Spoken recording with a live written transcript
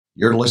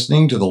You're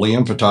listening to the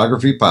Liam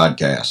Photography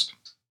Podcast.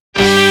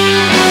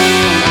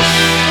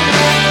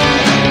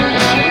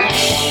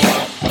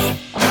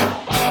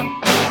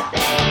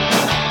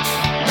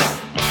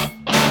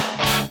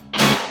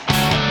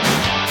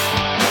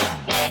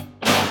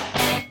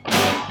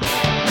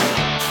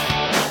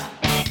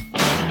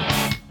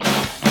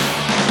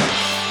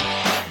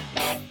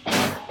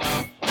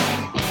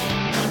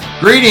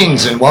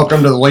 Greetings and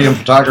welcome to the Liam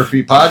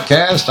Photography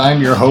Podcast.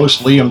 I'm your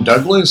host, Liam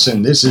Douglas,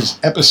 and this is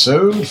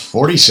episode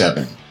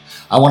 47.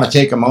 I want to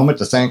take a moment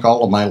to thank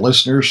all of my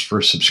listeners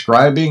for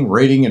subscribing,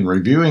 rating, and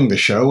reviewing the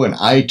show in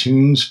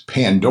iTunes,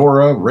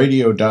 Pandora,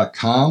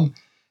 Radio.com,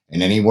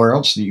 and anywhere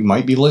else that you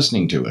might be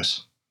listening to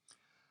us.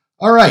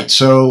 All right,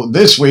 so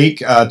this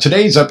week,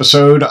 today's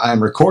episode,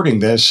 I'm recording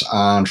this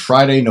on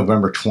Friday,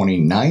 November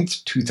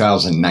 29th,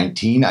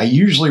 2019. I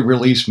usually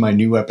release my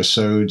new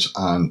episodes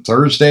on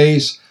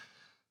Thursdays.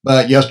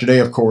 But yesterday,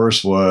 of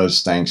course,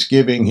 was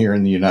Thanksgiving here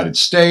in the United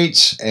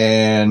States,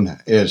 and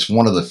it's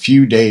one of the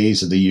few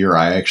days of the year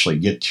I actually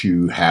get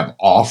to have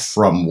off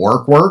from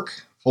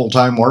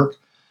full-time work.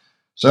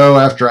 So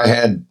after I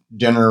had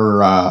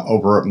dinner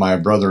over at my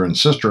brother and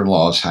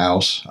sister-in-law's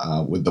house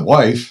with the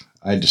wife,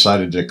 I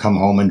decided to come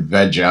home and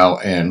veg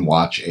out and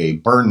watch a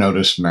Burn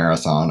Notice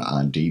marathon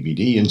on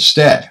DVD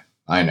instead.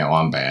 I know,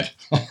 I'm bad.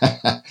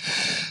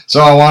 So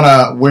I want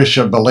to wish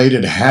a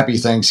belated happy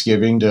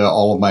Thanksgiving to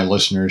all of my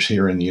listeners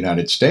here in the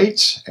United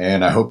States.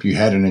 And I hope you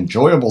had an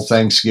enjoyable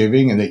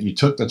Thanksgiving and that you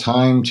took the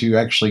time to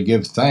actually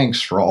give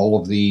thanks for all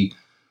of the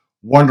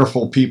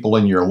wonderful people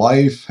in your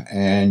life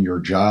and your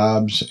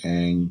jobs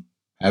and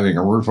having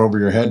a roof over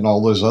your head and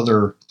all those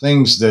other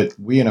things that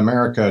we in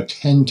America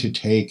tend to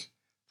take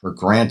for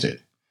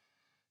granted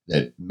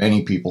that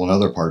many people in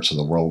other parts of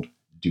the world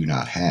do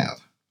not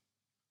have.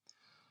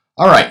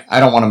 All right, I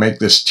don't want to make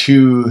this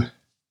too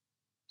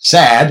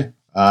sad.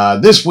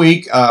 This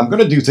week, I'm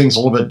going to do things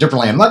a little bit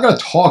differently. I'm not going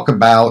to talk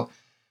about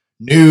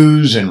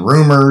news and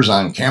rumors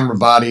on camera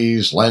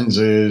bodies,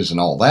 lenses,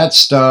 and all that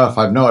stuff.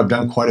 I know I've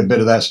done quite a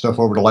bit of that stuff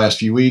over the last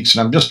few weeks,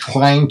 and I'm just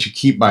trying to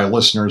keep my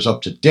listeners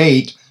up to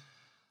date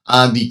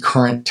on the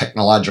current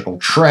technological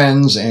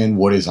trends and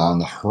what is on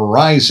the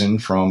horizon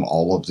from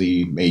all of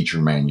the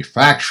major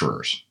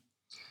manufacturers.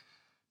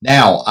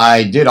 Now,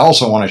 I did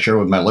also want to share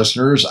with my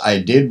listeners, I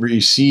did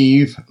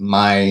receive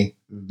my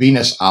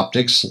Venus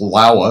Optics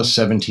Laowa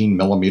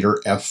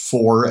 17mm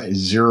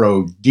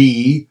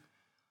f4.0D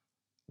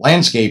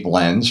landscape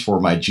lens for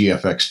my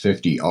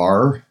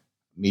GFX50R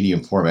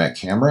medium format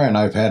camera, and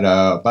I've had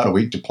about a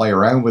week to play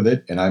around with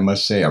it, and I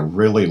must say I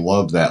really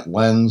love that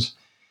lens.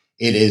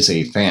 It is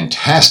a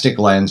fantastic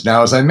lens.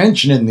 Now, as I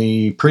mentioned in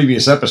the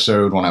previous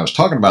episode when I was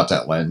talking about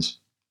that lens,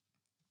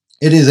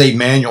 it is a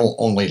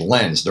manual-only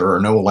lens. There are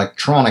no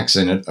electronics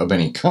in it of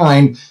any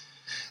kind.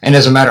 And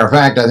as a matter of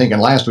fact, I think in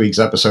last week's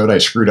episode, I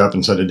screwed up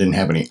and said it didn't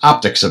have any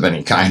optics of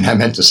any kind. I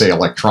meant to say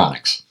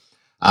electronics.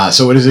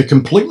 So it is a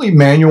completely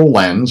manual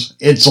lens.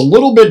 It's a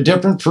little bit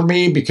different for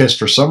me because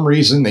for some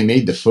reason they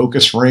made the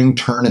focus ring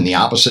turn in the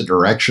opposite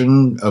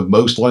direction of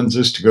most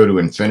lenses to go to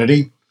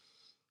infinity.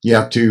 You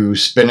have to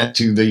spin it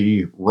to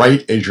the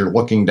right as you're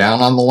looking down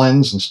on the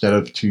lens instead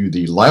of to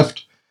the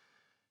left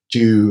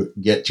to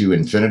get to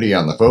infinity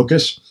on the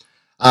focus.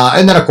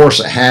 And then, of course,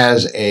 it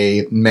has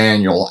a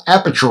manual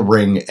aperture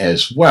ring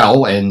as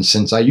well. And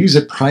since I use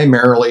it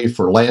primarily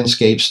for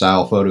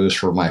landscape-style photos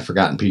for my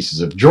Forgotten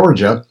Pieces of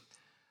Georgia,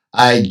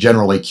 I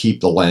generally keep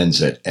the lens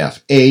at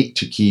f8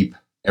 to keep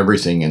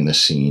everything in the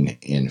scene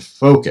in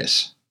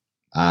focus.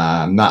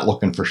 I'm not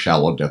looking for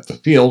shallow depth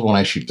of field when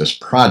I shoot this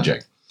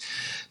project.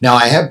 Now,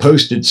 I have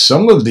posted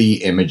some of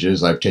the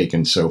images I've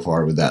taken so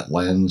far with that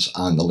lens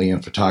on the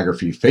Liam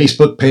Photography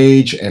Facebook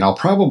page, and I'll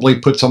probably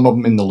put some of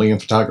them in the Liam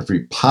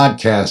Photography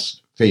Podcast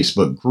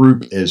Facebook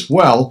group as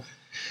well,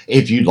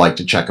 if you'd like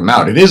to check them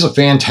out. It is a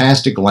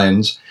fantastic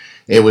lens.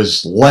 It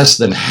was less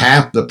than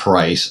half the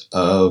price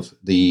of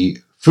the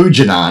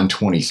Fujinon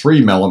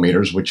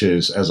 23mm, which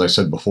is, as I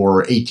said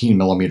before,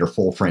 18mm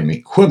full-frame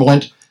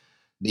equivalent.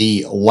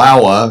 The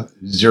Laowa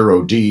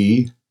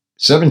 0D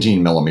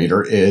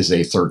 17mm is a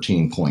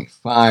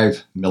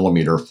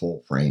 13.5mm full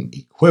frame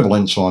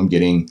equivalent, so I'm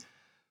getting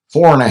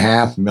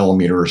 4.5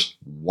 millimeters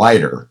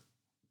wider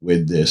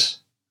with this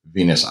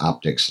Venus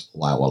Optics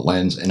Laowa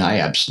lens, and I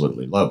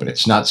absolutely love it.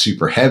 It's not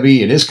super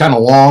heavy. It is kind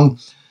of long,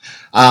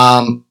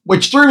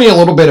 which threw me a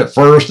little bit at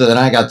first, and then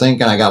I got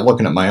thinking, I got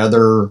looking at my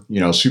other,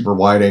 super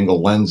wide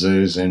angle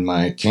lenses, and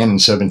my Canon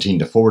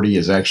 17-40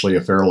 is actually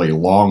a fairly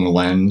long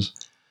lens.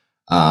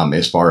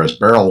 As far as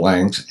barrel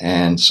length,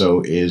 and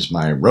so is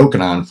my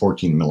Rokinon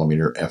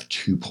 14mm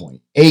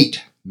f2.8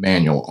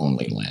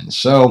 manual-only lens.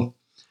 So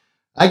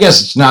I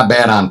guess it's not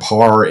bad on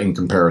par in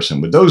comparison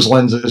with those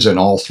lenses, and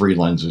all three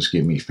lenses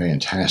give me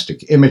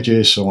fantastic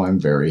images, so I'm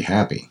very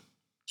happy.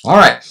 All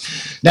right,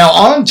 now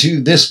on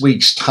to this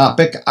week's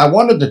topic. I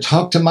wanted to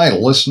talk to my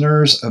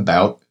listeners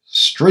about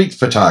street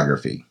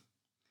photography.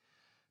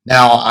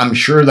 Now, I'm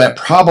sure that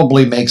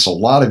probably makes a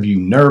lot of you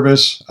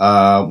nervous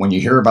when you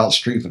hear about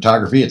street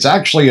photography. It's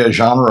actually a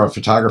genre of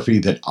photography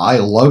that I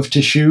love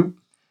to shoot,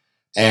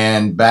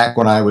 And back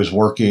when I was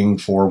working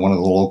for one of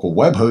the local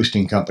web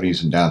hosting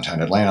companies in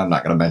downtown Atlanta, I'm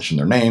not going to mention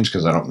their names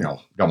because I don't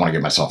want to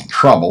get myself in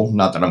trouble.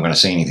 Not that I'm going to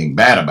say anything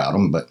bad about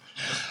them, but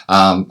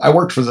I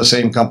worked for the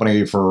same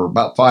company for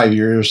about 5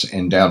 years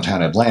in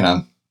downtown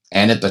Atlanta.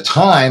 And at the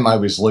time, I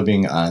was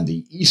living on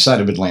the east side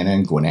of Atlanta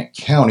in Gwinnett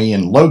County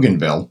in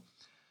Loganville.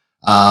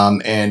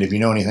 And if you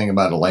know anything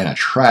about Atlanta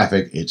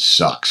traffic, it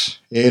sucks.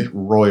 It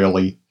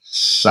royally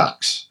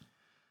sucks.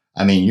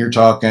 I mean, you're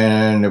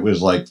talking, it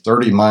was like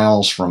 30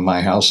 miles from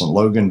my house in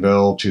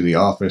Loganville to the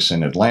office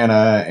in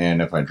Atlanta.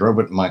 And if I drove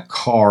it in my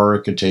car,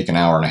 it could take an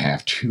hour and a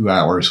half, 2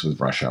 hours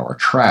with rush hour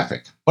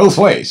traffic. Both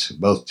ways,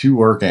 both to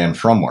work and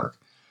from work,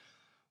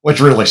 which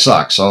really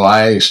sucks. So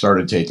I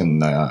started taking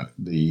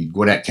the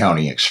Gwinnett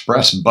County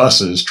Express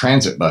buses,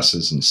 transit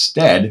buses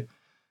instead.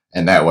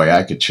 And that way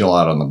I could chill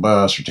out on the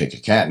bus or take a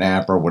cat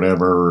nap or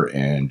whatever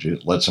and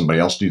just let somebody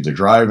else do the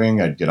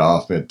driving. I'd get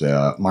off at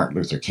the Martin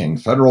Luther King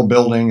Federal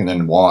Building and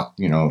then walk,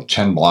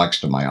 10 blocks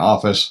to my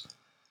office,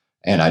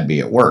 and I'd be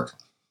at work.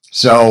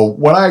 So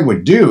what I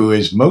would do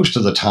is most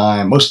of the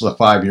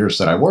 5 years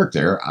that I worked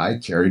there, I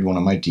carried one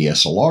of my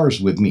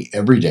DSLRs with me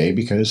every day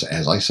because,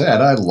 as I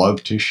said, I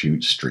love to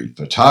shoot street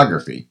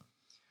photography.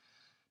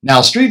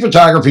 Now, street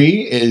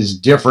photography is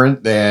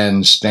different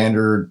than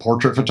standard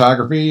portrait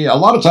photography. A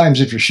lot of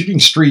times, if you're shooting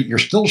street, you're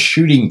still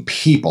shooting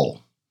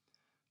people,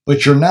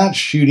 but you're not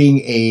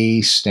shooting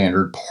a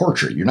standard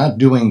portrait. You're not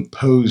doing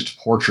posed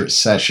portrait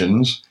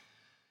sessions,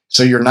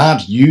 so you're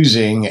not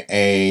using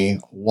a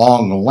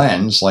long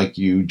lens like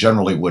you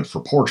generally would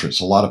for portraits.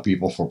 A lot of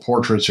people for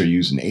portraits are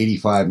using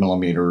 85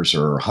 millimeters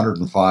or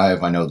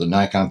 105. I know the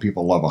Nikon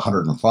people love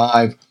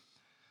 105,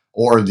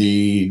 or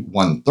the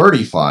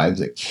 135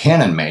 that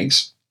Canon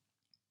makes.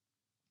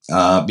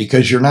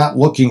 Because you're not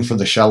looking for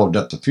the shallow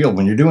depth of field.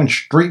 When you're doing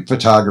street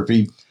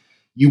photography,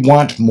 you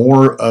want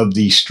more of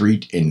the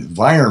street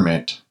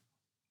environment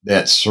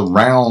that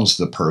surrounds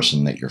the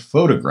person that you're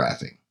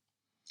photographing.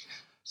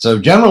 So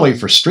generally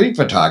for street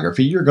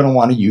photography, you're going to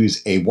want to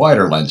use a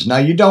wider lens. Now,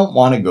 you don't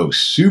want to go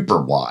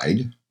super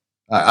wide.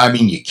 I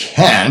mean, you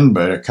can,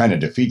 but it kind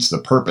of defeats the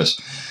purpose,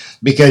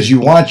 because you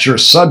want your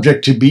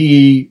subject to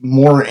be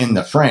more in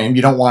the frame.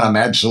 You don't want them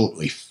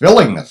absolutely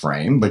filling the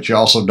frame, but you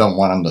also don't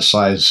want them the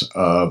size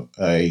of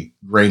a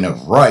grain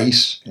of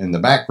rice in the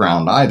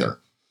background either.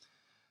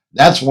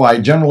 That's why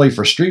generally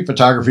for street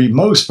photography,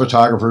 most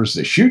photographers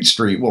that shoot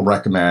street will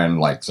recommend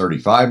like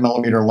 35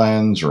 millimeter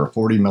lens or a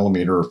 40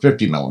 millimeter or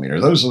 50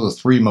 millimeter. Those are the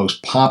three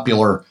most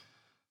popular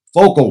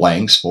focal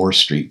lengths for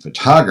street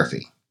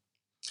photography.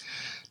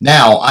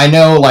 Now, I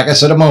know, like I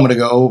said a moment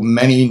ago,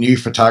 many new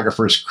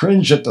photographers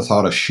cringe at the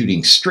thought of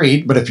shooting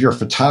street, but if you're a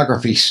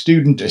photography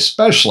student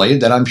especially,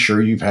 then I'm sure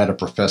you've had a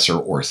professor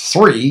or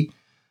three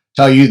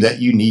tell you that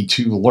you need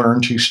to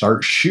learn to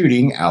start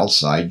shooting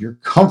outside your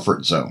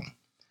comfort zone.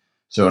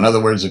 So in other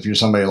words, if you're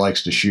somebody who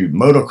likes to shoot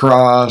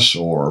motocross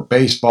or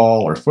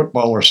baseball or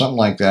football or something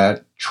like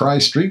that, try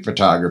street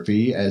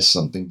photography as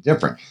something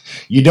different.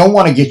 You don't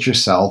want to get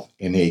yourself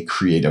in a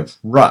creative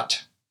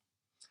rut.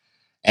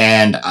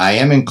 And I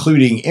am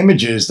including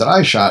images that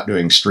I shot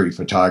doing street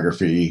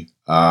photography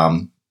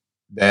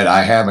that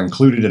I have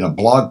included in a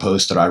blog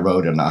post that I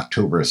wrote on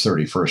October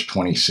 31st,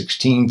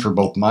 2016 for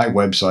both my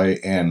website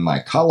and my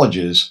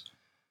college's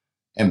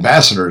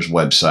ambassador's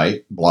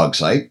website, blog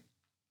site.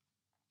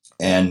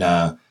 And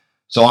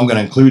so I'm going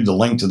to include the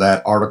link to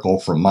that article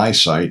from my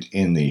site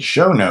in the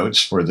show notes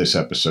for this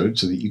episode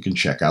so that you can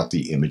check out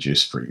the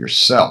images for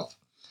yourself.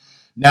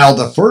 Now,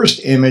 the first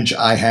image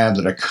I have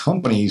that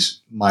accompanies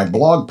my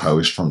blog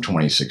post from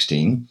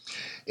 2016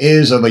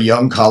 is of a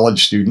young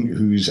college student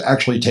who's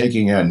actually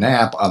taking a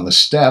nap on the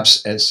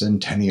steps at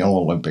Centennial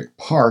Olympic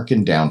Park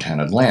in downtown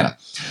Atlanta.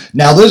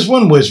 Now, this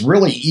one was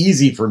really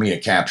easy for me to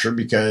capture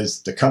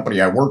because the company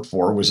I worked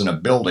for was in a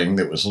building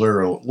that was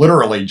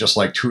literally just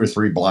like 2 or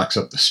 3 blocks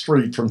up the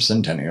street from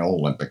Centennial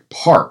Olympic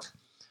Park.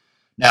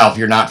 Now, if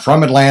you're not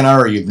from Atlanta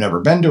or you've never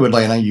been to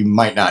Atlanta, you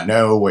might not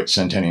know what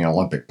Centennial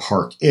Olympic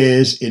Park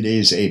is. It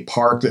is a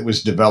park that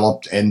was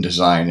developed and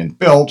designed and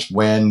built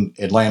when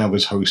Atlanta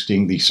was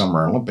hosting the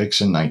Summer Olympics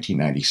in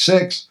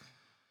 1996,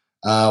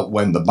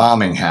 when the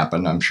bombing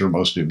happened. I'm sure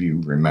most of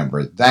you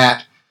remember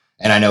that.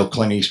 And I know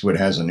Clint Eastwood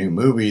has a new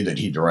movie that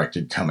he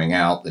directed coming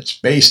out that's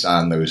based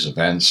on those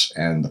events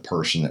and the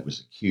person that was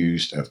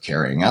accused of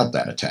carrying out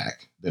that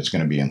attack that's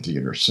going to be in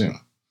theaters soon.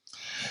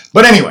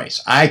 But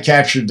anyways, I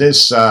captured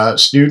this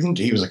student.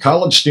 He was a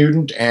college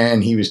student,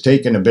 and he was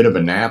taking a bit of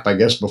a nap, I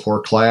guess,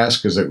 before class,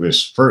 because it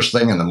was first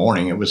thing in the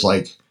morning. It was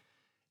like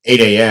 8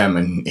 a.m.,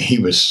 and he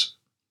was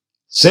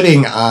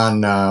sitting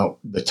on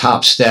the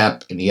top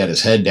step, and he had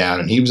his head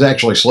down, and he was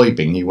actually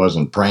sleeping. He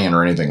wasn't praying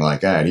or anything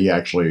like that. He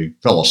actually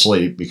fell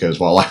asleep, because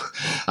while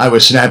I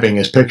was snapping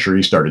his picture,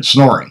 he started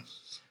snoring.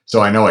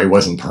 So I know he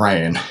wasn't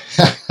praying.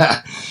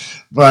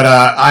 But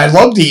I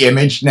love the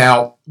image.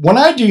 Now, when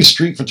I do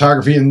street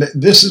photography, and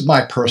this is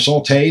my personal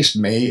taste,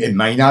 it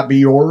may not be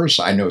yours.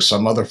 I know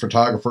some other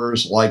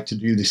photographers like to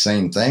do the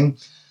same thing.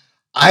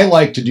 I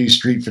like to do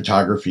street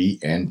photography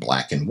in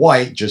black and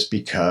white just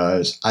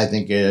because I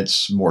think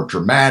it's more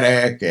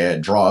dramatic.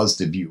 It draws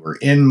the viewer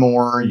in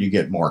more. You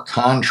get more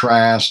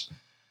contrast.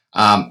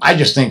 I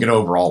just think it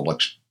overall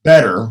looks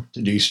better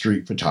to do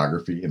street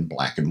photography in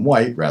black and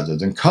white rather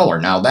than color.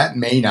 Now, that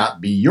may not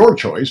be your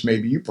choice.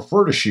 Maybe you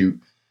prefer to shoot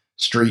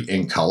street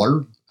in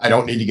color. I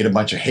don't need to get a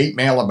bunch of hate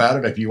mail about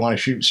it. If you want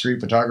to shoot street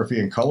photography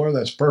in color,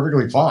 that's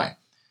perfectly fine.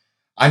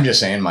 I'm just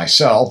saying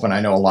myself, and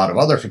I know a lot of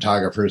other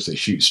photographers that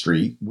shoot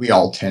street, we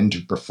all tend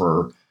to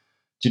prefer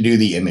to do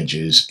the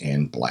images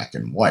in black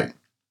and white.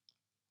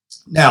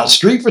 Now,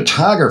 street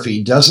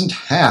photography doesn't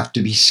have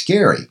to be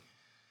scary.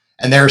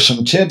 And there are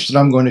some tips that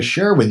I'm going to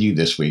share with you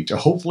this week to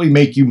hopefully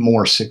make you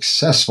more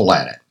successful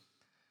at it.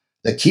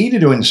 The key to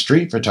doing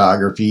street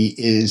photography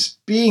is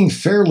being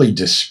fairly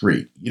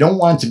discreet. You don't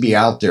want to be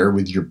out there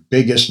with your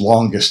biggest,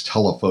 longest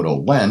telephoto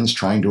lens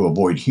trying to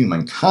avoid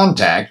human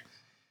contact,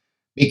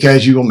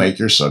 because you will make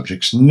your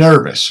subjects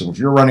nervous. So if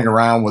you're running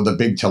around with a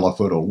big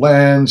telephoto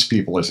lens,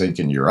 people are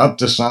thinking you're up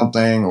to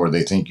something, or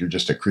they think you're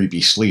just a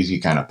creepy, sleazy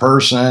kind of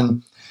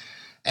person.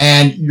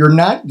 And you're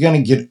not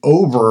going to get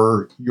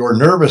over your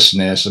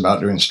nervousness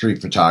about doing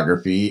street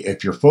photography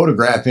if you're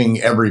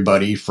photographing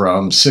everybody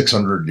from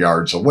 600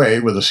 yards away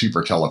with a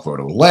super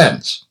telephoto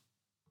lens.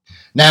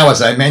 Now,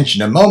 as I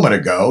mentioned a moment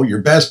ago, your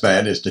best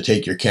bet is to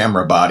take your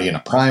camera body in a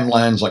prime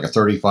lens like a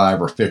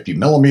 35 or 50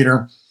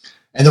 millimeter.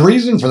 And the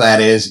reason for that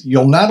is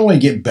you'll not only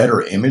get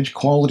better image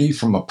quality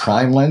from a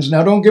prime lens.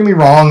 Now, don't get me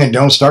wrong, and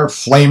don't start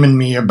flaming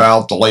me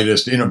about the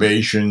latest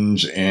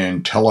innovations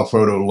in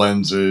telephoto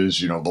lenses,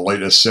 the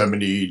latest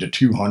 70 to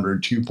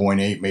 200,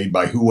 2.8 made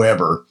by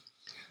whoever.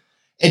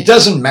 It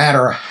doesn't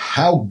matter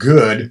how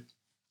good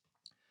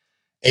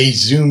a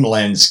zoom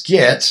lens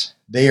gets,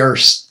 they are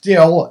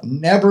still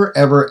never,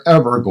 ever,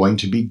 ever going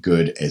to be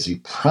good as a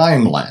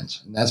prime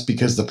lens. And that's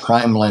because the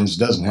prime lens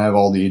doesn't have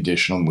all the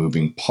additional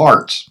moving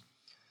parts.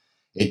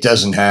 It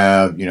doesn't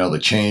have,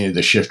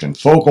 the shift in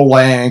focal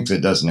length.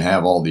 It doesn't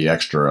have all the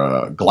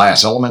extra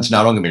glass elements.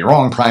 Now, don't get me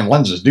wrong, prime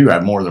lenses do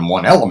have more than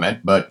one element,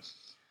 but,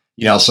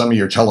 some of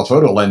your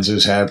telephoto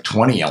lenses have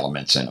 20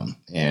 elements in them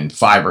in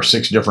 5 or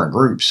 6 different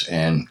groups.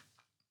 And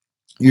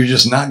you're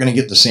just not going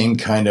to get the same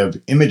kind of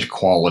image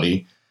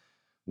quality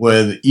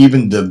with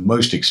even the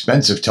most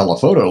expensive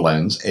telephoto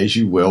lens as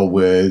you will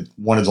with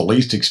one of the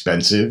least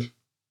expensive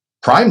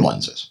prime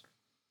lenses.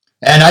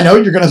 And I know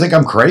you're going to think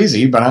I'm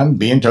crazy, but I'm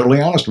being totally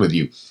honest with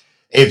you.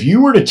 If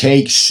you were to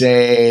take,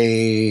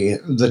 say,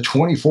 the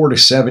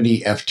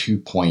 24-70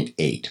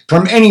 f2.8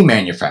 from any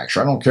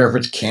manufacturer, I don't care if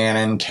it's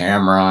Canon,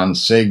 Tamron,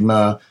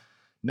 Sigma,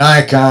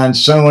 Nikon,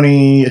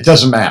 Sony, it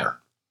doesn't matter.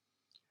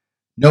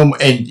 No,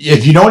 and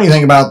if you know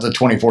anything about the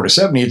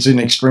 24-70, it's an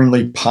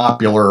extremely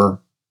popular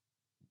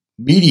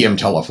medium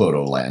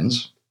telephoto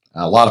lens.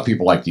 A lot of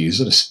people like to use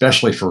it,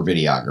 especially for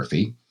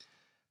videography.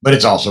 But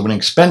it's also an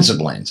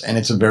expensive lens, and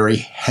it's a very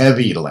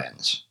heavy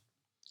lens.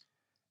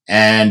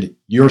 And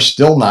you're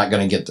still not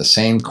going to get the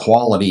same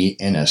quality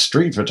in a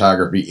street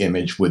photography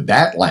image with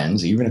that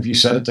lens, even if you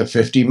set it to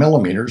 50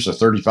 millimeters or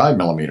 35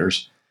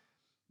 millimeters.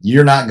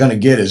 You're not going to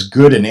get as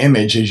good an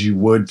image as you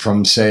would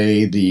from,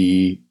 say,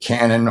 the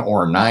Canon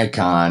or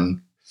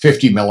Nikon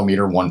 50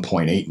 millimeter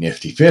 1.8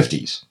 nifty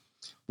 50s,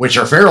 which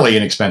are fairly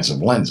inexpensive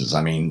lenses.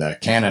 I mean, the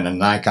Canon and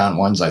Nikon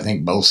ones, I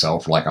think both sell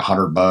for like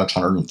 $100,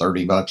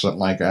 $130, something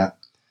like that.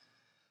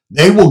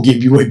 They will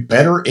give you a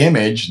better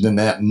image than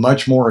that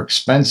much more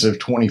expensive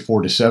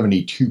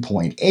 24-70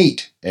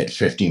 2.8 at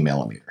 50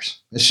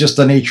 millimeters. It's just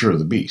the nature of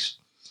the beast.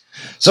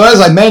 So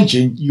as I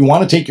mentioned, you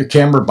want to take your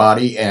camera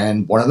body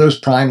and one of those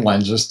prime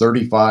lenses,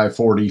 35,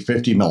 40,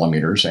 50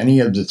 millimeters. Any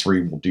of the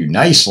three will do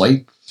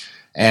nicely.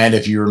 And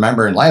if you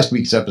remember in last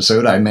week's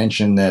episode, I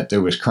mentioned that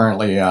there was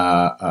currently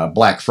a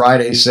Black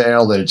Friday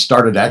sale that had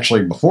started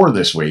actually before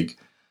this week,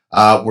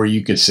 where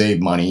you could save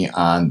money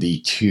on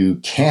the 2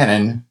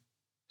 Canon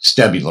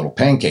stubby little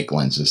pancake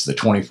lenses, the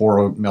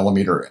 24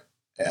 millimeter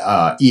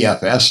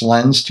EFS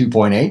lens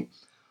 2.8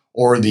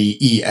 or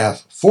the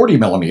EF 40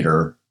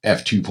 millimeter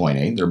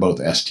f2.8. They're both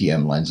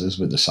STM lenses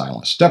with the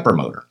silent stepper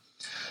motor.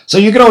 So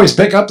you can always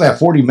pick up that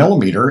 40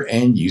 millimeter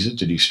and use it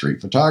to do street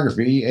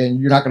photography,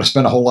 and you're not going to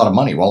spend a whole lot of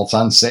money. While it's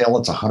on sale,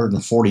 it's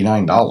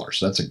 $149.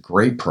 That's a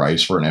great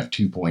price for an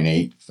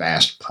f2.8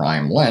 fast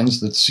prime lens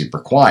that's super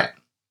quiet.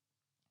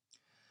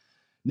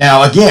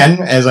 Now,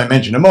 again, as I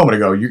mentioned a moment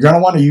ago, you're going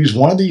to want to use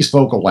one of these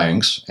focal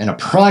lengths and a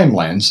prime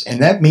lens,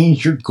 and that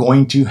means you're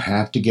going to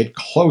have to get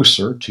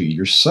closer to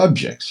your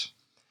subjects.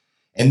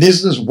 And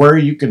this is where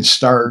you can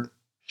start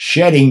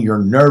shedding your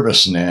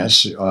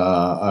nervousness,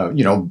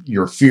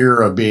 your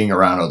fear of being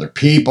around other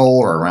people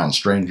or around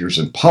strangers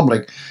in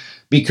public,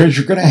 because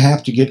you're going to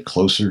have to get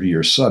closer to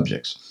your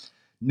subjects.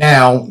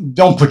 Now,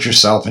 don't put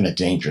yourself in a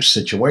dangerous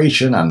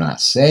situation. I'm not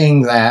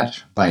saying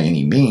that by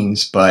any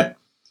means, but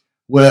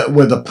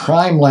with a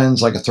prime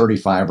lens like a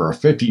 35 or a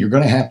 50, you're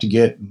going to have to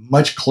get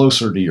much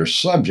closer to your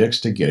subjects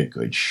to get a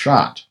good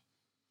shot.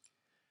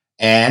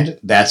 And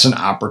that's an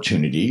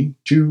opportunity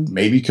to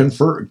maybe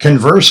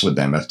converse with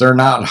them. If they're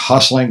not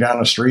hustling down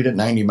the street at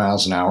 90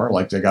 miles an hour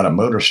like they got a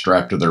motor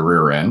strapped to their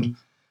rear end,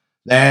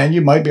 then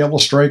you might be able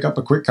to strike up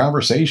a quick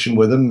conversation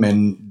with them.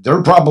 And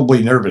they're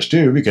probably nervous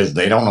too because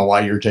they don't know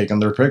why you're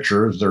taking their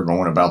pictures. They're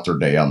going about their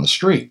day on the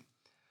street.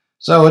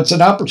 So it's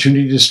an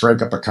opportunity to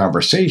strike up a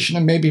conversation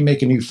and maybe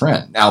make a new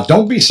friend. Now,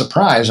 don't be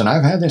surprised, and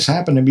I've had this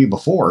happen to me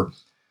before,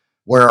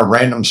 where a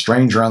random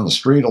stranger on the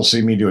street will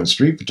see me doing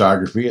street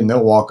photography and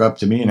they'll walk up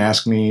to me and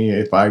ask me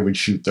if I would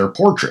shoot their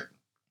portrait.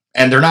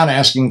 And they're not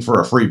asking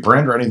for a free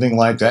print or anything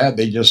like that.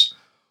 They just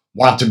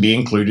want to be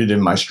included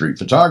in my street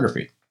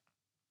photography.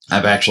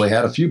 I've actually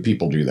had a few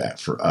people do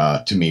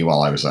that to me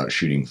while I was out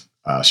shooting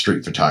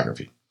street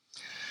photography.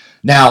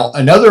 Now,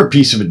 another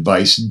piece of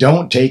advice,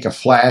 don't take a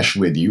flash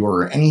with you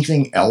or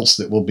anything else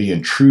that will be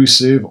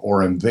intrusive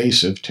or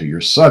invasive to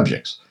your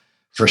subjects.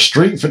 For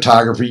street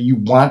photography, you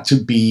want to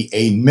be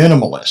a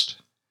minimalist.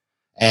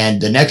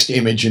 And the next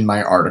image in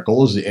my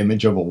article is the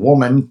image of a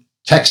woman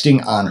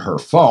texting on her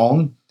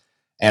phone,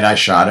 and I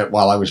shot it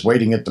while I was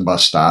waiting at the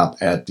bus stop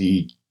at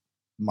the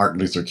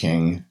Martin Luther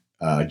King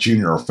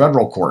Jr.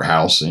 Federal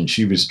Courthouse, and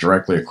she was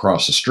directly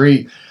across the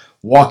street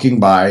walking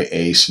by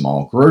a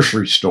small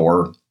grocery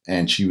store,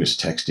 and she was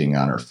texting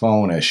on her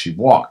phone as she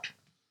walked.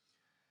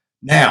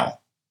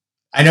 Now,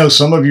 I know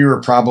some of you are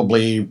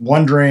probably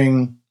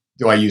wondering,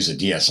 do I use a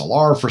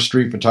DSLR for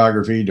street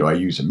photography? Do I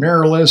use a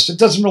mirrorless? It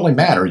doesn't really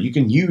matter. You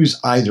can use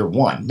either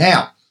one.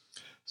 Now,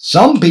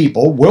 some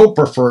people will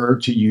prefer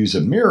to use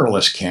a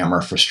mirrorless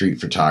camera for street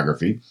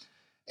photography.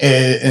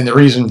 And the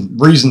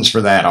reasons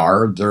for that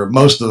are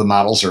most of the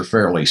models are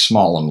fairly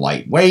small and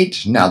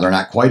lightweight. Now, they're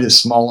not quite as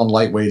small and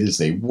lightweight as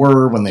they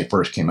were when they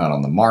first came out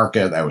on the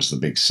market. That was the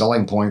big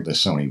selling point that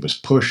Sony was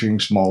pushing: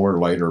 smaller,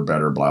 lighter,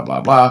 better, blah,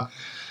 blah, blah.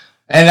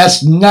 And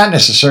that's not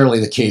necessarily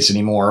the case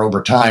anymore.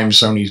 Over time,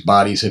 Sony's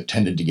bodies have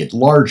tended to get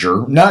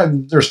larger.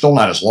 They're still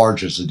not as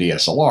large as the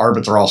DSLR,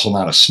 but they're also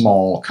not as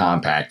small,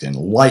 compact, and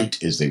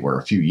light as they were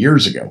a few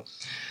years ago.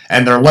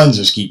 And their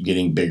lenses keep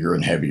getting bigger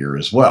and heavier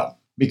as well,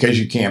 because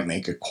you can't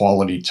make a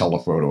quality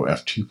telephoto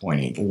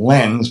f2.8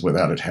 lens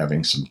without it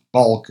having some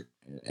bulk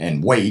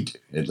and weight,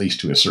 at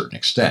least to a certain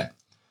extent.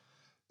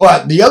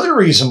 But the other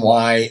reason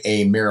why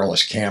a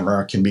mirrorless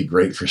camera can be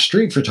great for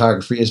street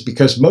photography is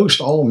because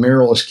most all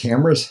mirrorless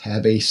cameras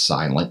have a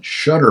silent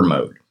shutter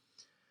mode.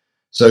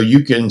 So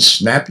you can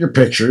snap your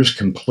pictures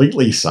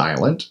completely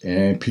silent,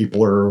 and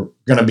people are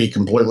going to be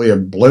completely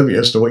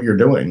oblivious to what you're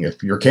doing.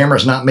 If your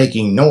camera's not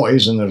making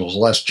noise, then there's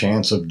less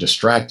chance of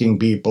distracting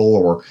people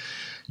or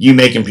you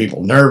making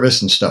people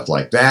nervous and stuff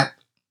like that.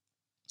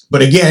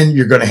 But again,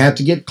 you're going to have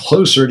to get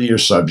closer to your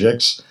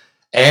subjects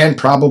and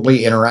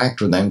probably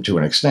interact with them to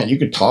an extent. You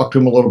could talk to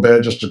them a little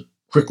bit, just a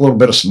quick little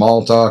bit of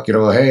small talk,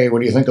 hey,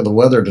 what do you think of the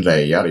weather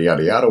today? Yada,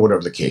 yada, yada,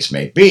 whatever the case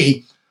may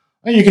be.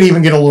 And you can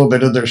even get a little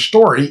bit of their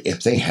story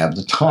if they have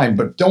the time,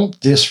 but don't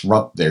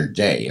disrupt their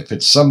day. If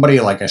it's somebody,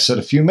 like I said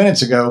a few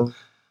minutes ago,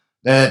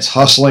 that's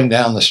hustling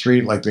down the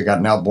street like they got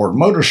an outboard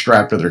motor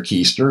strapped to their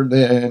keister,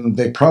 then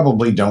they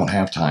probably don't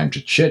have time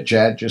to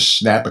chit-chat. Just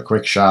snap a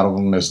quick shot of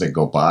them as they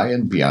go by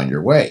and be on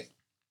your way.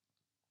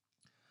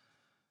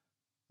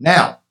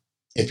 Now,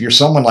 if you're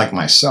someone like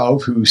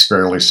myself who's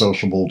fairly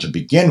sociable to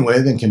begin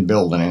with and can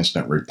build an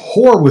instant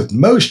rapport with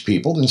most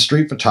people, then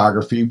street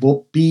photography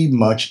will be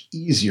much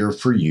easier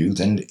for you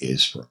than it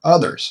is for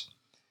others.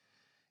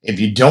 If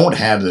you don't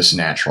have this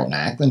natural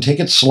knack, then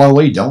take it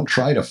slowly. Don't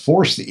try to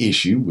force the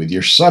issue with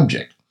your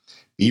subject.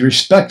 Be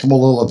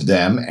respectful of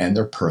them and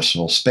their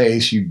personal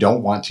space. You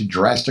don't want to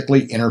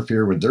drastically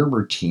interfere with their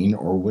routine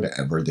or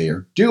whatever they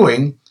are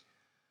doing,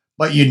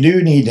 but you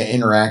do need to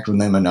interact with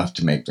them enough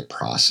to make the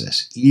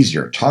process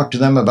easier. Talk to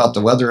them about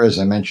the weather, as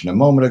I mentioned a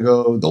moment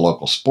ago, the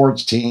local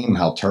sports team,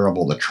 how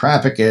terrible the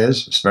traffic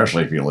is,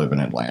 especially if you live in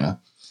Atlanta,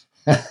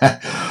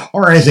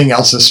 or anything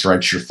else that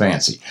strikes your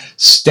fancy.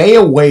 Stay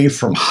away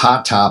from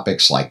hot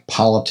topics like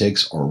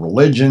politics or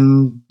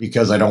religion,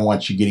 because I don't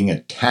want you getting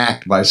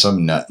attacked by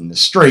some nut in the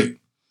street.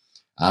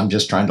 I'm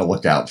just trying to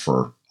look out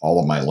for all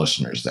of my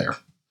listeners there.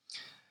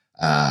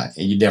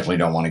 You definitely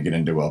don't want to get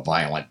into a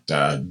violent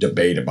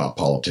debate about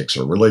politics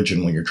or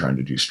religion when you're trying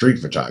to do street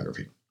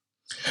photography.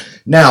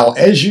 Now,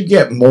 as you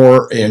get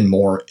more and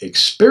more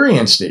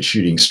experienced at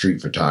shooting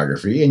street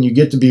photography and you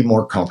get to be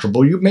more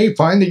comfortable, you may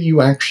find that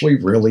you actually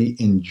really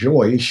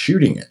enjoy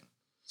shooting it.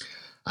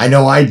 I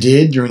know I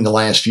did during the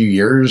last few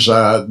years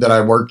that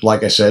I worked,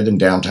 like I said, in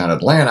downtown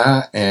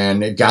Atlanta,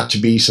 and it got to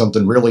be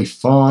something really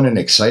fun and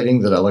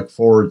exciting that I look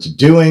forward to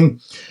doing.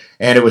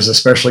 And it was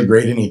especially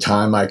great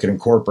anytime I could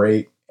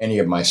incorporate any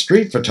of my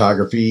street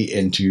photography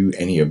into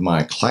any of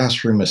my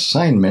classroom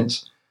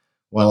assignments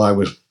while I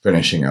was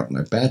finishing up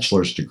my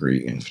bachelor's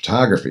degree in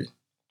photography.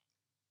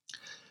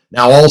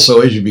 Now,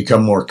 also, as you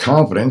become more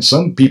confident,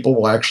 some people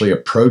will actually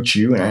approach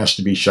you and ask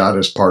to be shot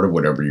as part of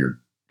whatever you're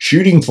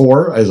shooting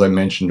for, as I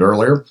mentioned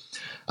earlier.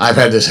 I've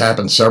had this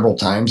happen several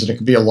times, and it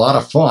can be a lot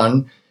of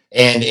fun,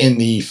 And in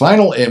the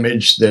final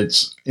image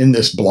that's in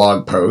this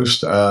blog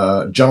post,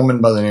 a gentleman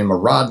by the name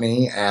of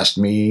Rodney asked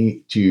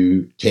me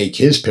to take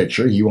his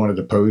picture. He wanted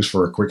to pose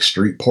for a quick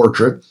street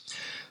portrait.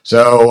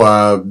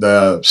 So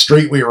the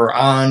street we were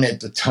on at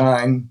the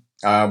time,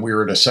 we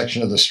were at a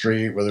section of the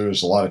street where there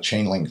was a lot of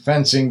chain link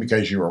fencing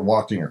because you were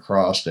walking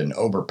across an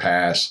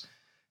overpass,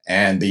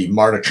 and the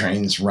MARTA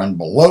trains run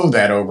below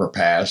that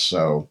overpass.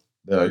 So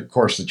of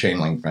course, the chain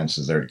link fence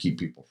is there to keep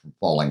people from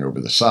falling over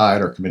the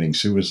side or committing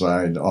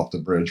suicide off the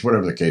bridge,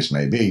 whatever the case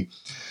may be.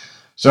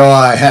 So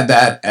I had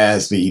that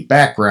as the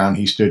background.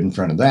 He stood in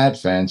front of that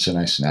fence, and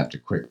I snapped a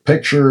quick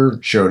picture,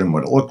 showed him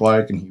what it looked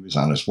like, and he was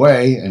on his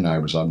way, and I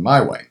was on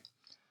my way.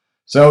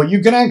 So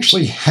you can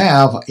actually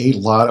have a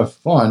lot of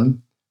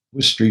fun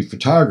with street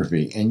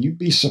photography, and you'd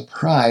be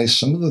surprised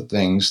some of the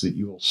things that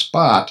you will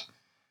spot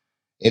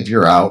if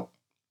you're out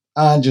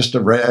on just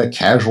a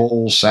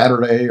casual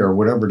Saturday or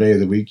whatever day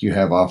of the week you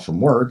have off from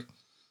work,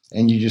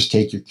 and you just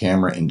take your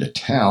camera into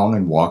town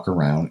and walk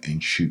around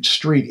and shoot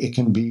street. It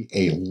can be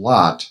a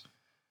lot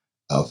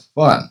of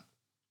fun.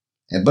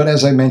 But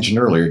as I mentioned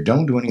earlier,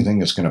 don't do anything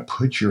that's going to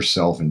put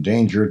yourself in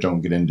danger.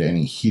 Don't get into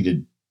any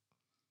heated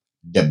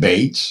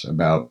debates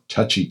about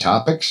touchy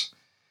topics.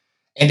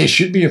 And it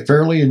should be a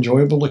fairly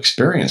enjoyable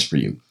experience for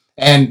you.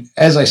 And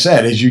as I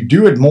said, as you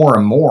do it more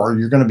and more,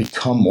 you're going to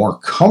become more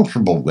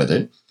comfortable with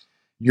it.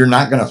 You're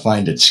not going to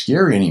find it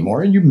scary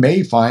anymore, and you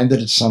may find that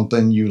it's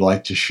something you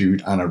like to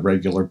shoot on a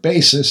regular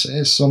basis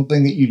as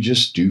something that you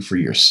just do for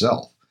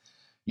yourself.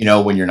 You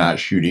know, when you're not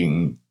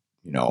shooting,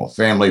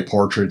 family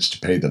portraits to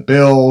pay the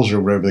bills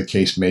or whatever the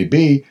case may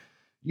be,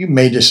 you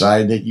may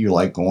decide that you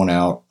like going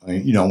out,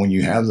 when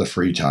you have the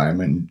free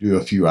time and do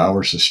a few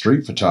hours of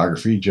street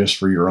photography just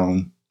for your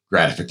own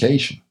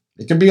gratification.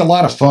 It can be a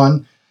lot of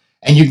fun,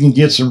 and you can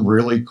get some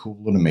really cool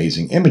and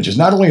amazing images,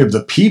 not only of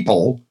the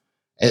people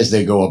as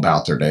they go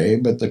about their day,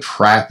 but the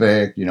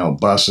traffic,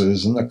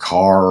 buses and the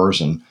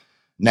cars. And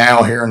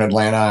now here in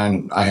Atlanta,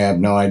 and I have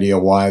no idea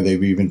why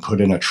they've even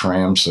put in a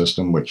tram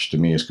system, which to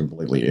me is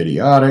completely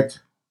idiotic.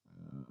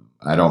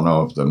 I don't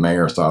know if the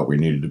mayor thought we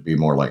needed to be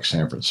more like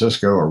San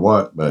Francisco or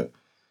what, but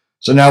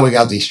so now we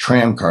got these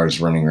tram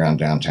cars running around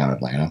downtown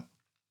Atlanta.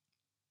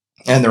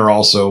 And there are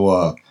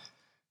also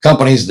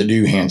companies that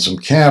do handsome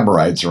cab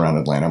rides around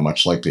Atlanta,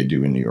 much like they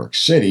do in New York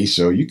City.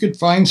 So you could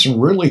find some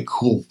really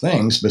cool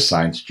things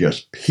besides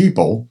just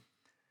people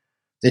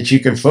that you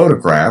can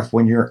photograph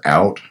when you're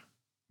out,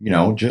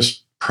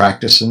 just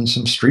practicing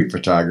some street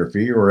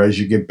photography, or as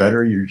you get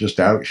better, you're just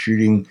out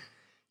shooting,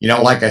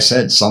 like I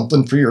said,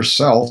 something for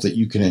yourself that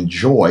you can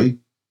enjoy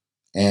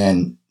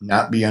and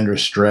not be under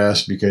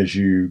stress because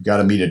you got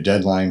to meet a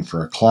deadline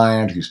for a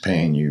client who's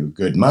paying you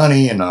good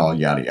money and all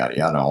yada, yada,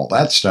 yada, all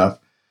that stuff.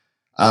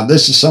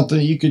 This is something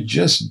that you could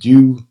just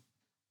do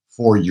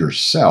for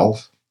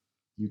yourself.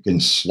 You can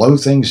slow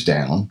things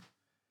down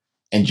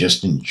and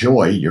just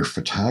enjoy your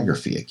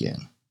photography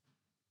again.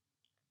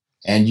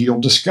 And you'll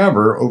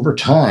discover over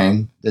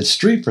time that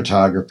street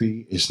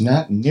photography is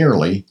not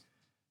nearly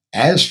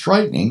as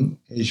frightening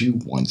as you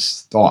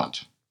once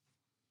thought.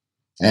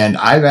 And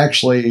I've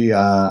actually,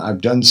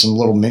 I've done some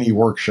little mini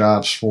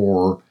workshops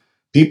for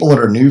people that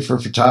are new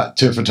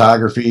to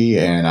photography,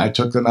 and I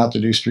took them out to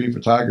do street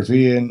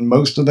photography, and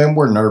most of them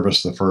were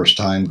nervous the first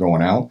time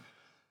going out.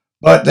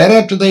 But then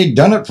after they'd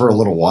done it for a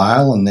little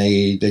while and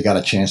they got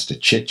a chance to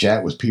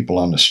chit-chat with people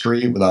on the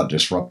street without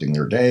disrupting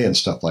their day and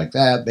stuff like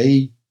that,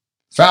 they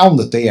found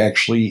that they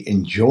actually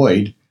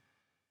enjoyed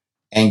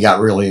and got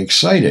really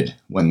excited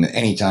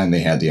anytime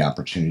they had the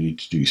opportunity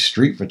to do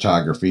street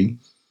photography.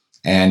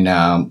 And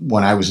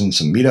when I was in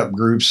some meetup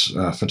groups,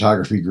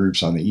 photography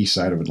groups on the east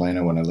side of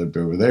Atlanta when I lived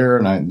over there,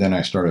 and then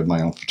I started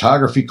my own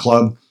photography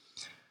club.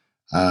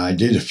 I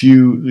did a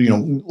few,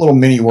 little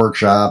mini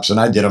workshops,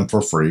 and I did them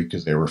for free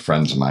because they were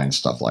friends of mine and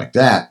stuff like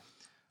that.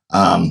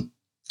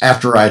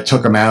 After I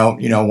took them out,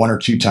 one or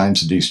two times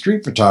to do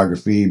street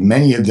photography,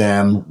 many of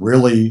them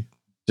really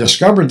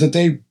discovered that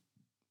they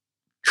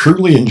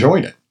truly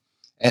enjoyed it.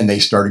 And they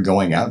started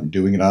going out and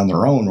doing it on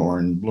their own or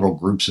in little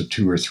groups of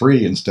 2 or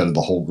 3 instead of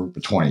the whole group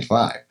of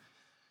 25.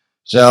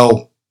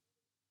 So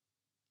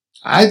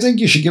I think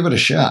you should give it a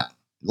shot.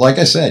 Like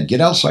I said,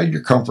 get outside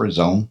your comfort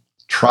zone.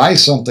 Try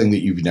something that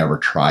you've never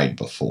tried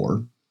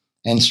before.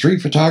 And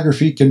street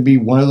photography can be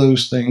one of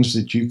those things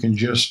that you can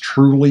just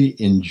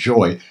truly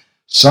enjoy.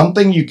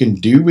 Something you can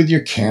do with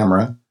your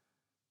camera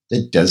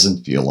that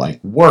doesn't feel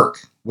like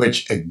work,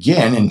 which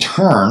again, in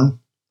turn,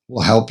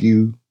 will help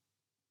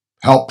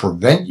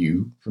prevent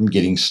you from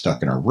getting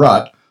stuck in a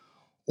rut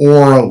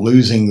or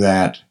losing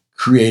that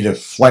creative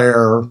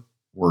flair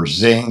or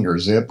zing or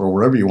zip or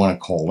whatever you want to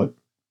call it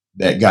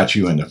that got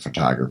you into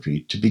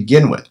photography to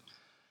begin with.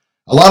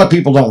 A lot of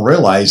people don't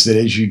realize that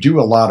as you do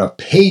a lot of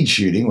paid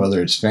shooting,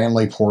 whether it's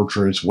family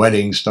portraits,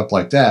 weddings, stuff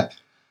like that,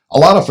 a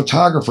lot of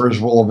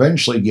photographers will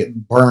eventually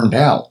get burned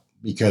out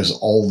because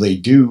all they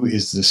do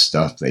is the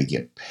stuff they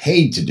get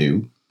paid to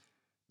do.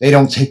 They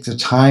don't take the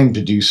time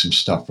to do some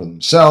stuff for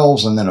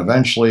themselves, and then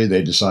eventually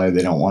they decide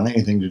they don't want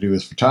anything to do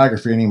with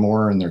photography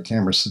anymore, and their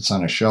camera sits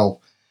on a shelf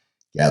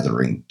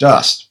gathering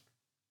dust.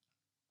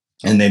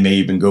 And they may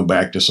even go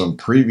back to some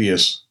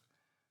previous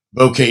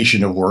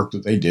vocation of work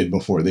that they did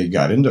before they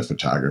got into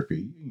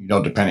photography,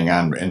 depending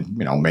on, and,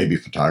 maybe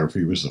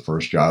photography was the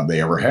first job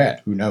they ever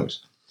had. Who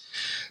knows?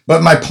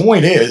 But my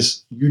point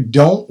is, you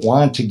don't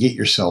want to get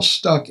yourself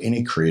stuck in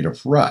a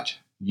creative rut.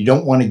 You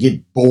don't want to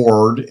get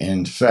bored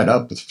and fed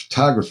up with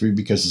photography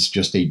because it's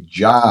just a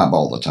job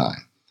all the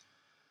time.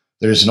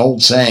 There's an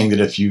old saying that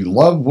if you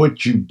love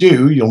what you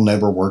do, you'll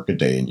never work a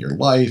day in your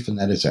life, and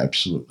that is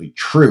absolutely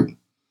true.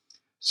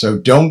 So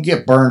don't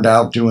get burned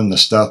out doing the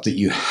stuff that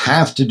you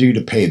have to do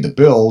to pay the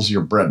bills,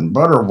 your bread and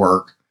butter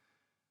work.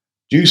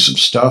 Do some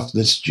stuff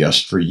that's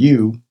just for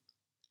you.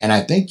 And I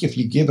think if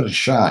you give it a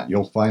shot,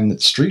 you'll find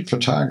that street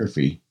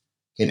photography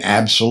can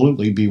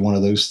absolutely be one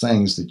of those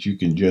things that you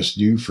can just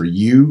do for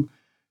you,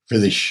 for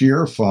the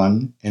sheer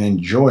fun and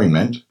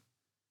enjoyment,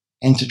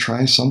 and to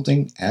try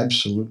something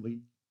absolutely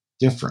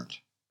different.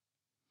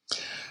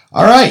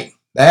 All right.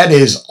 That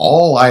is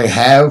all I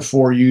have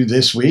for you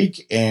this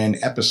week in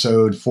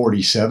episode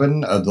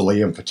 47 of the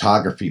Liam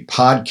Photography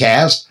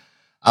Podcast.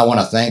 I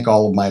want to thank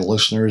all of my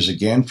listeners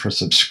again for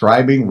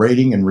subscribing,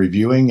 rating, and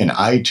reviewing in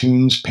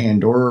iTunes,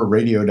 Pandora,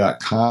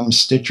 Radio.com,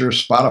 Stitcher,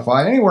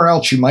 Spotify, anywhere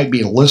else you might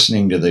be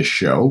listening to this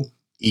show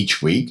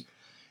each week.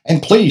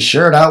 And please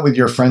share it out with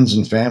your friends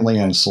and family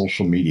on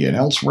social media and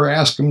elsewhere.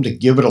 Ask them to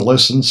give it a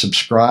listen,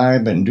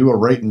 subscribe, and do a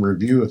rate and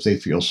review if they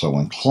feel so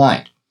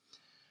inclined.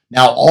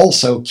 Now,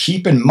 also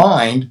keep in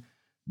mind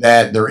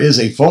that there is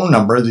a phone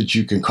number that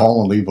you can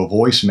call and leave a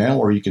voicemail,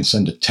 or you can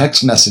send a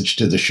text message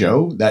to the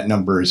show. That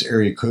number is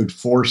area code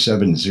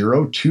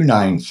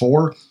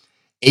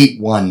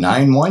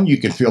 470-294-8191.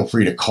 You can feel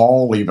free to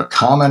call, leave a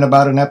comment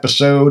about an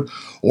episode,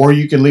 or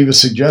you can leave a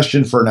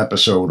suggestion for an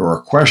episode or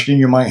a question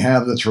you might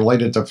have that's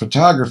related to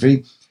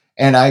photography,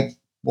 and I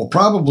will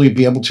probably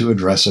be able to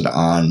address it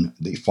on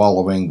the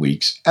following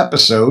week's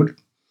episode.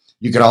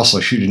 You can also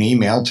shoot an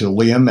email to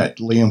Liam at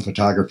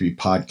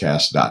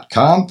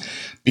liamphotographypodcast.com.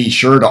 Be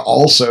sure to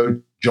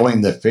also join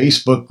the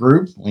Facebook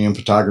group, Liam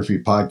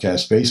Photography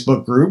Podcast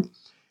Facebook group.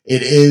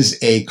 It is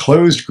a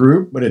closed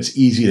group, but it's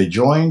easy to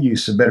join. You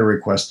submit a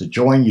request to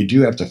join. You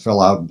do have to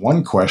fill out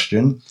one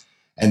question,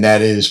 and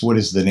that is, what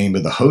is the name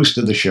of the host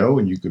of the show?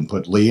 And you can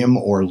put Liam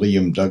or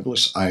Liam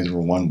Douglas. Either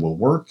one will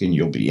work, and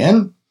you'll be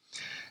in.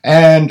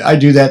 And I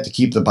do that to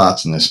keep the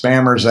bots and the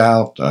spammers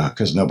out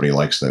because nobody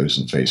likes those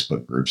in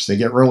Facebook groups. They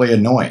get really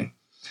annoying.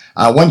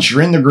 Once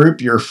you're in the group,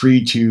 you're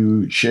free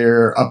to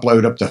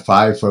upload up to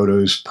 5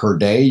 photos per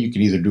day. You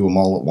can either do them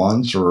all at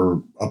once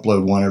or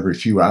upload one every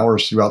few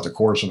hours throughout the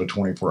course of a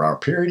 24-hour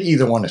period.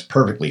 Either one is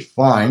perfectly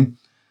fine.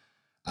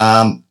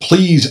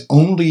 Please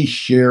only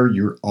share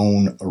your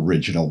own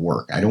original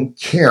work. I don't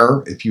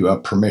care if you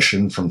have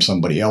permission from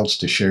somebody else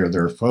to share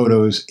their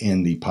photos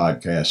in the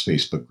podcast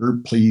Facebook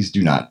group. Please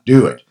do not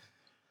do it.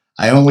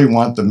 I only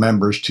want the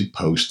members to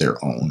post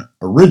their own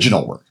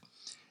original work.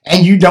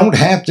 And you don't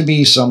have to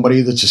be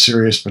somebody that's a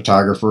serious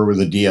photographer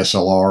with a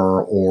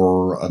DSLR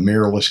or a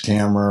mirrorless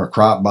camera, a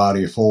crop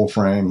body, a full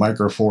frame,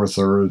 micro four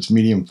thirds,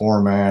 medium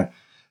format.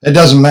 It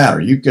doesn't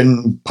matter. You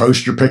can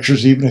post your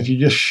pictures even if you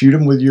just shoot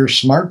them with your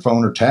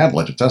smartphone or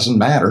tablet. It doesn't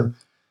matter.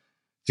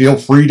 Feel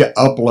free to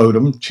upload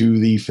them to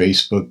the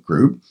Facebook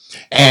group.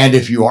 And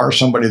if you are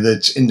somebody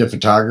that's into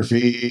photography,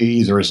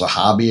 either as a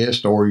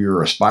hobbyist or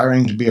you're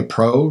aspiring to be a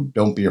pro,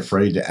 don't be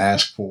afraid to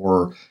ask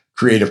for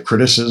creative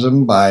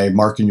criticism by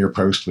marking your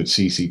post with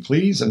CC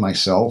Please, and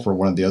myself or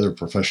one of the other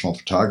professional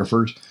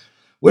photographers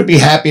would be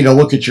happy to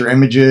look at your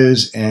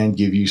images and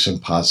give you some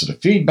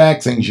positive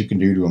feedback, things you can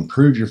do to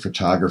improve your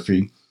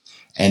photography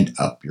and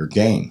up your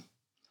game.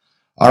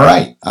 All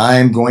right,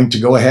 I'm going to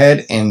go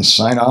ahead and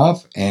sign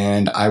off,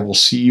 and I will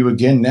see you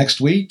again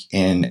next week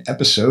in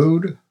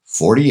episode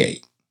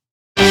 48.